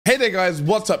Hey there guys,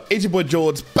 what's up? It's your boy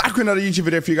George, back with another YouTube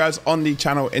video for you guys on the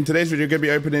channel. In today's video, we're going to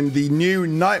be opening the new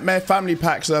Nightmare Family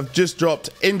Packs that have just dropped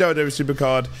in WWE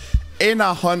Supercard in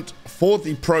our hunt for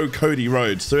the pro Cody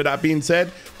Rhodes. So with that being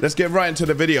said, let's get right into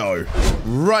the video.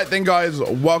 Right then guys,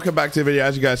 welcome back to the video.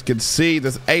 As you guys can see,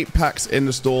 there's 8 packs in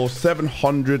the store,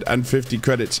 750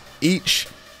 credits each.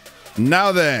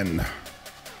 Now then,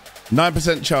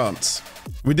 9% chance.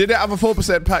 We did have a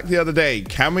 4% pack the other day.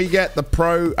 Can we get the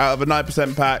pro out of a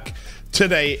 9% pack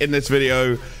today in this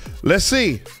video? Let's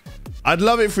see. I'd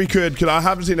love it if we could, because I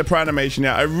haven't seen the pro animation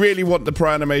yet. I really want the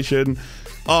pro animation.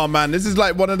 Oh man, this is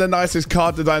like one of the nicest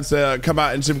card designs to come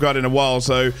out in Supercard in a while.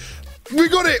 So we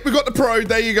got it. We got the pro.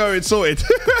 There you go. It's sorted.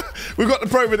 We got the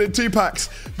pro within 2 packs.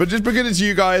 But just because it's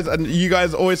you guys, and you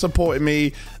guys always supporting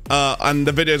me and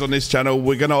the videos on this channel,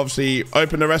 we're going to obviously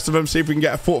open the rest of them, see if we can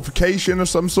get a fortification of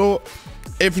some sort.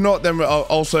 If not, then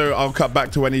I'll cut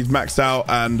back to when he's maxed out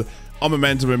and on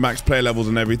momentum with max play levels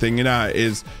and everything. You know how it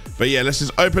is. But yeah, let's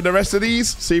just open the rest of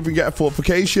these, see if we can get a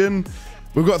fortification.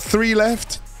 We've got 3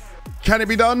 left. Can it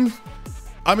be done?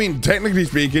 I mean, technically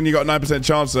speaking, you got a 9%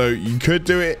 chance, so you could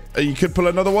do it. You could pull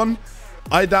another one.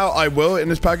 I doubt I will in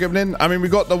this pack opening. I mean, we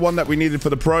got the one that we needed for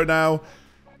the pro now.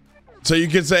 So you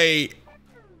could say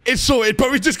it's sorted,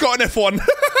 but we just got an F1.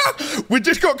 We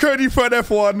just got Cody for an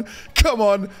F1. Come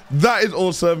on. That is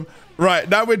awesome. Right,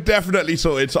 now we're definitely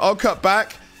sorted. So I'll cut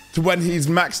back to when he's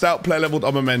maxed out, play leveled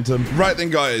on momentum. Right then,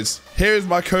 guys, here is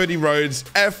my Cody Rhodes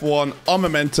F1 on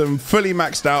momentum, fully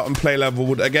maxed out and play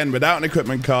leveled, again, without an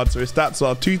equipment card. So his stats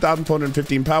are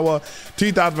 2,415 power,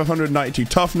 2,592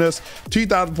 toughness,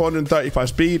 2,435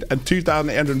 speed, and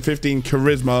 2,815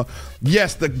 charisma.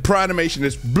 Yes, the pro animation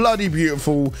is bloody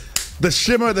beautiful. The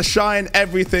shimmer, the shine,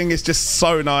 everything is just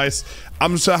so nice.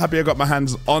 I'm so happy I got my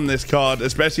hands on this card,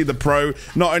 especially the pro.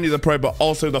 Not only the pro, but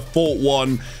also the Fort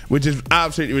one, which is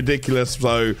absolutely ridiculous.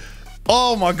 So,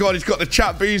 oh my god, he's got the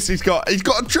champ boost. He's got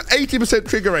 80%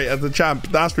 trigger rate as the champ.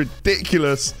 That's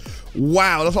ridiculous.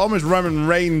 Wow, that's almost Roman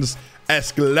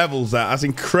Reigns-esque levels. That's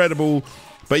incredible.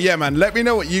 But yeah, man, let me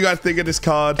know what you guys think of this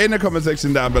card in the comment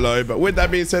section down below. But with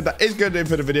that being said, that is going to do it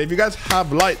for the video. If you guys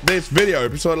have liked this video,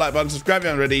 be sure to like button, subscribe if you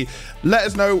haven't already. Let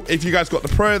us know if you guys got the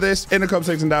pro of this in the comment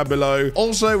section down below.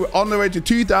 Also, we're on the way to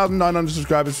 2,900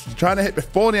 subscribers. We're trying to hit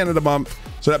before the end of the month.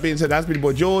 So that being said, that's been your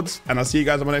boy George, and I'll see you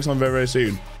guys on my next one very, very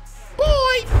soon.